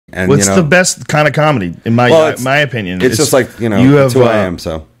And What's the best kind of comedy in my opinion? It's just like, you have who I am.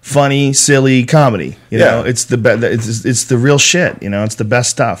 So funny, silly comedy. You know, it's the real shit. It's the best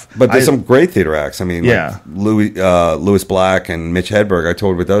stuff. But there's some great theater acts. I mean, like Louis Black and Mitch Hedburg. I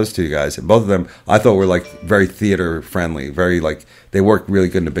toured with those two guys, and both of them I thought were like very theater friendly. Very like they worked really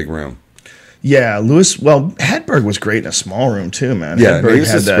good in a big room. Yeah, Hedberg was great in a small room too, man. Yeah, Hedberg he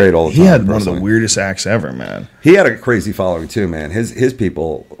was just great all the time. He had one of the weirdest acts ever, man. He had a crazy following too, man. His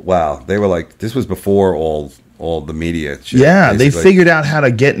people, wow, they were like, this was before all the media shit. Yeah, basically. They figured out how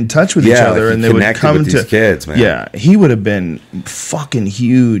to get in touch with each other, like and they would come with these kids, man. Yeah, he would have been fucking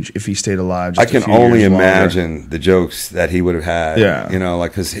huge if he stayed alive. I can only imagine the jokes that he would have had. Yeah,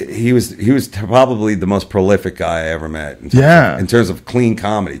 because he was probably the most prolific guy I ever met. In terms of clean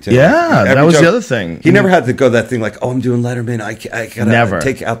comedy too. Yeah, that was the other thing. He never had to go that thing like, oh, I'm doing Letterman. I gotta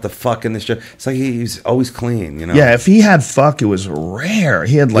take out the fuck in this joke. It's like he's always clean. Yeah, if he had fuck, it was rare.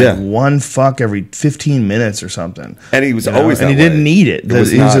 He had like one fuck every 15 minutes or something, and he was always that and he way. Didn't need it. He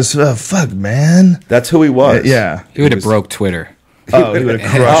was just fuck, man. That's who he was. Yeah, he would have broke Twitter. Oh, he would have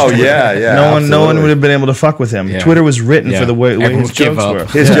crushed. No one would have been able to fuck with him. Yeah. Twitter was written for the way his jokes were.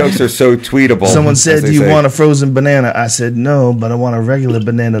 His jokes are so tweetable. Someone said, "Do you want a frozen banana?" I said, "No, but I want a regular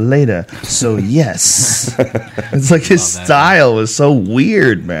banana later." So yes. It's like his style was so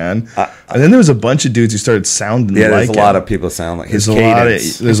weird, man. And then there was a bunch of dudes who started sounding like him. There's a lot of people sound like his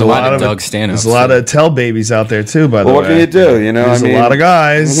cadence. There's a lot of Doug stand-ups. There's a lot of Atell babies out there too, by the way. What can you do? There's a lot of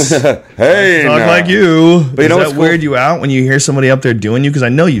guys. Hey, talk like you. But does that weird you out when you hear somebody up there doing you? Because I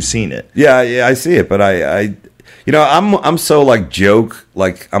know you've seen it. Yeah, I see it, but I'm so like joke,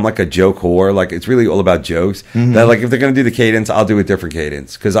 like I'm like a joke whore. Like it's really all about jokes. Mm-hmm. That like if they're gonna do the cadence, I'll do a different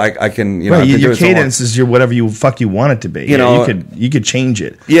cadence because I can your cadence is your whatever you want it to be. You could change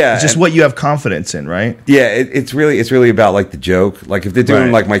it. Yeah, it's just what you have confidence in, right? Yeah, it's really about like the joke. Like if they're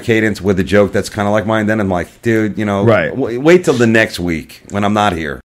doing like my cadence with a joke that's kind of like mine, then I'm like, dude, wait till the next week when I'm not here.